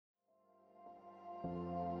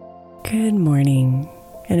Good morning,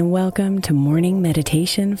 and welcome to Morning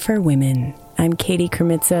Meditation for Women. I'm Katie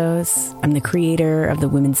Kremitzos. I'm the creator of the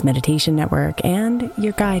Women's Meditation Network and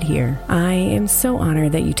your guide here. I am so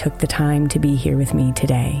honored that you took the time to be here with me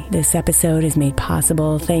today. This episode is made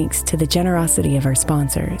possible thanks to the generosity of our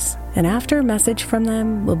sponsors. And after a message from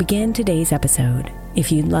them, we'll begin today's episode.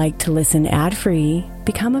 If you'd like to listen ad-free,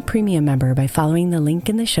 become a premium member by following the link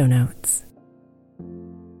in the show notes.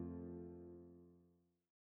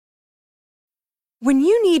 When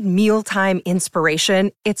you need mealtime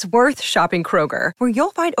inspiration, it's worth shopping Kroger, where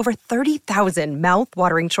you'll find over 30,000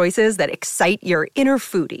 mouth-watering choices that excite your inner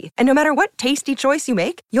foodie. And no matter what tasty choice you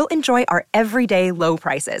make, you'll enjoy our everyday low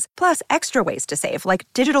prices, plus extra ways to save, like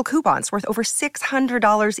digital coupons worth over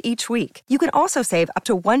 $600 each week. You can also save up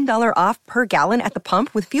to $1 off per gallon at the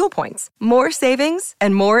pump with fuel points. More savings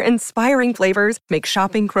and more inspiring flavors make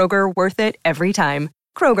shopping Kroger worth it every time.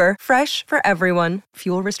 Kroger, fresh for everyone.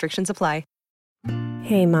 Fuel restrictions apply.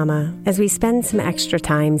 Hey Mama, as we spend some extra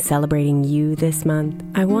time celebrating you this month,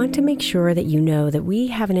 I want to make sure that you know that we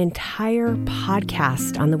have an entire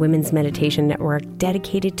podcast on the Women's Meditation Network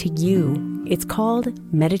dedicated to you. It's called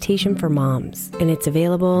Meditation for Moms, and it's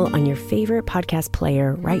available on your favorite podcast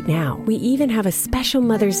player right now. We even have a special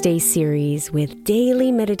Mother's Day series with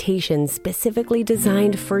daily meditations specifically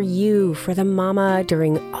designed for you, for the mama,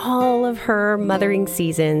 during all of her mothering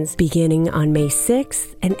seasons, beginning on May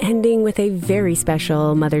 6th and ending with a very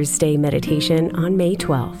special Mother's Day meditation on May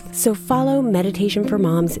 12th. So follow Meditation for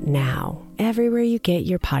Moms now, everywhere you get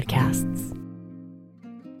your podcasts.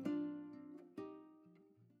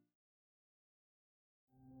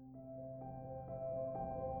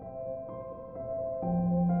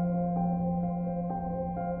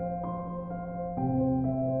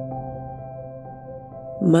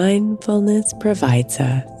 Mindfulness provides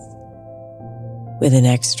us with an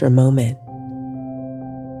extra moment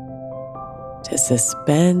to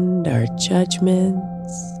suspend our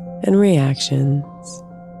judgments and reactions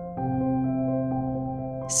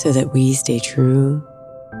so that we stay true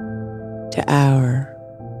to our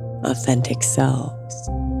authentic selves.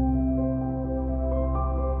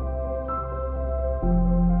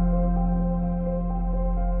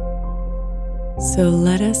 So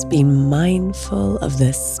let us be mindful of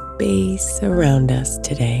the space around us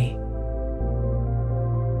today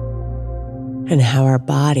and how our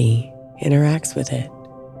body interacts with it.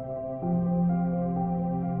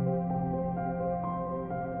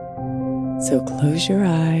 So close your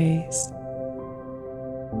eyes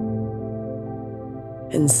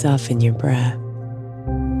and soften your breath.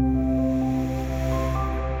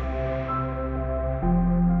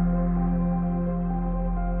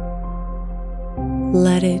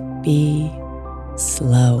 Let it be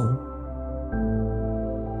slow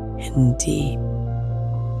and deep.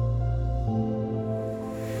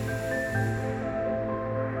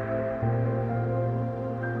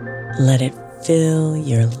 Let it fill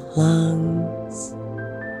your lungs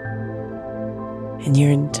and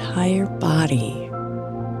your entire body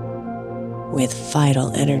with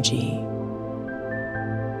vital energy.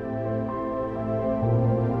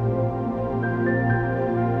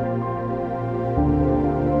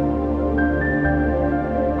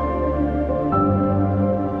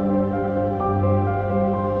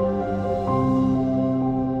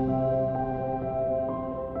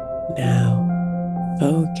 Now,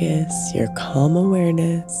 focus your calm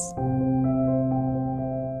awareness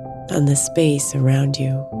on the space around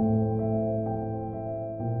you.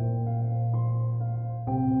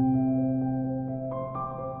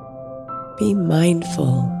 Be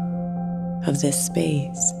mindful of this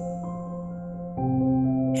space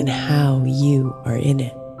and how you are in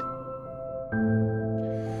it.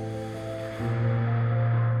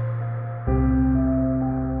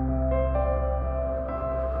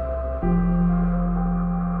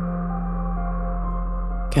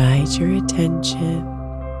 Guide your attention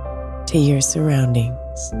to your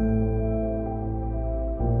surroundings,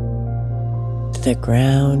 to the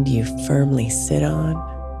ground you firmly sit on,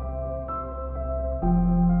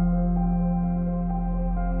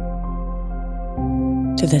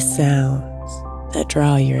 to the sounds that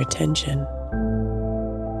draw your attention.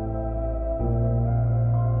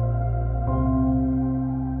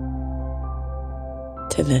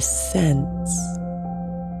 To the scents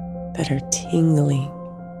that are tingling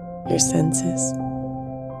your senses.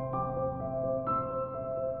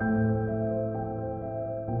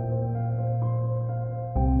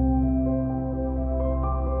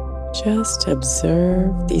 Just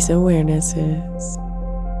observe these awarenesses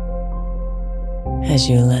as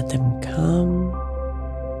you let them come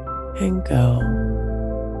and go.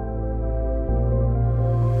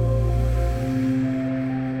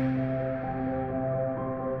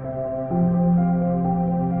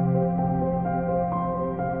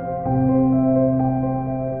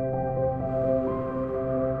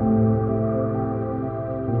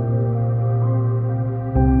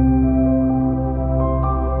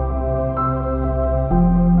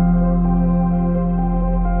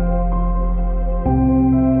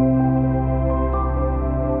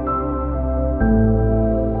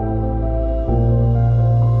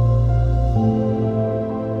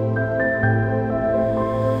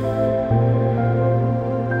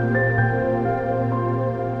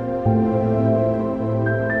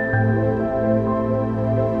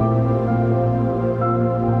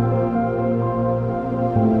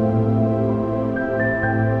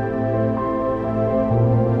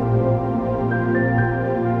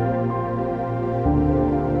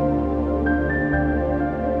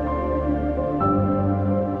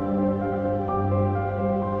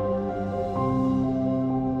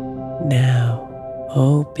 Now,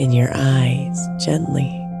 open your eyes gently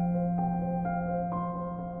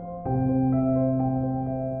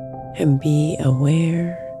and be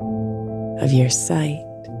aware of your sight.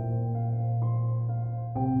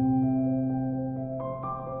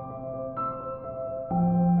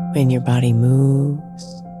 When your body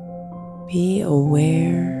moves, be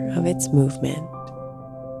aware of its movement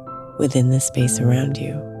within the space around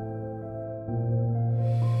you.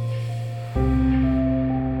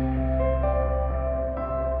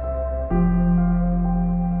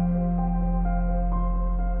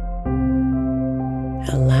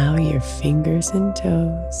 Allow your fingers and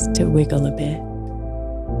toes to wiggle a bit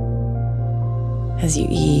as you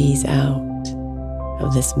ease out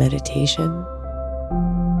of this meditation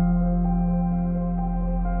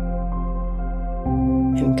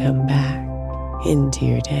and come back into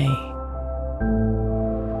your day.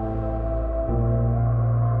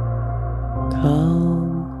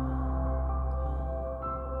 Calm,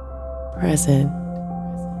 present,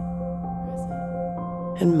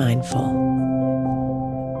 and mindful.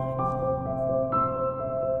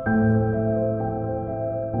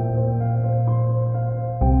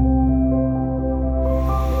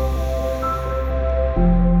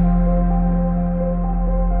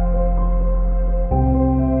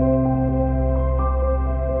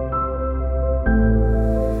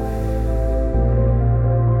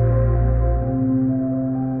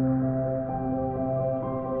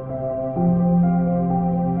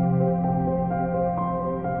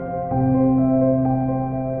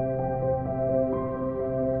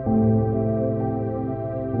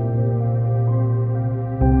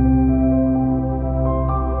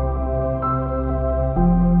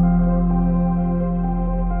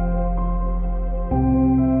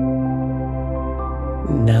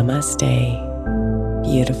 Namaste,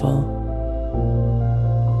 beautiful.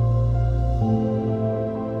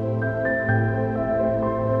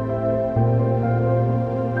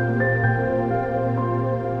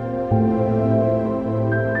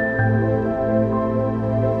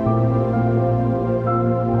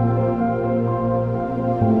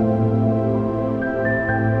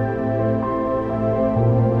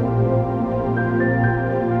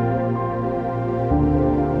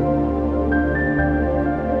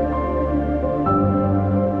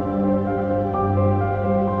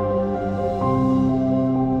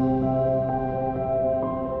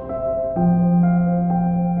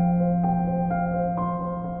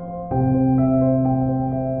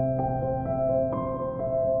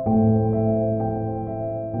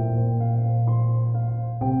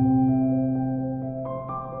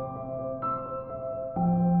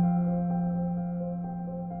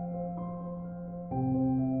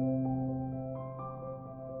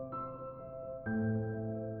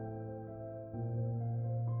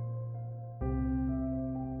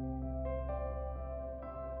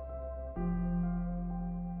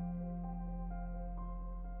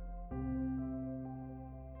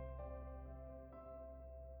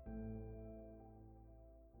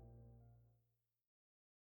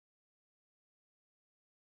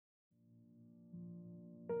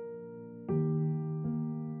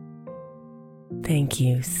 Thank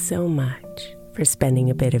you so much for spending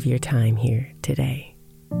a bit of your time here today.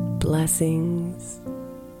 Blessings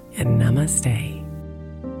and namaste.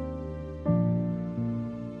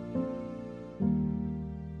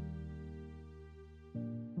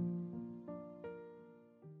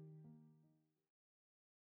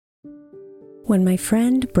 When my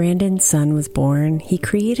friend Brandon's son was born, he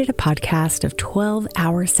created a podcast of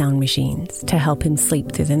 12-hour sound machines to help him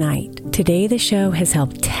sleep through the night. Today, the show has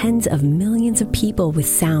helped tens of millions of people with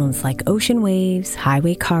sounds like ocean waves,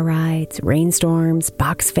 highway car rides, rainstorms,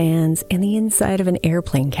 box fans, and the inside of an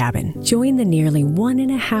airplane cabin. Join the nearly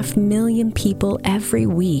 1.5 million people every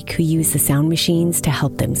week who use the sound machines to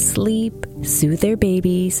help them sleep, soothe their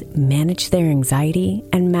babies, manage their anxiety,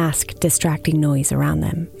 and mask distracting noise around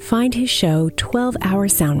them. Find his show 12-Hour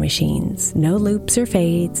Sound Machines, no loops or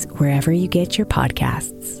fades, wherever you get your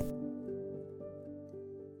podcasts.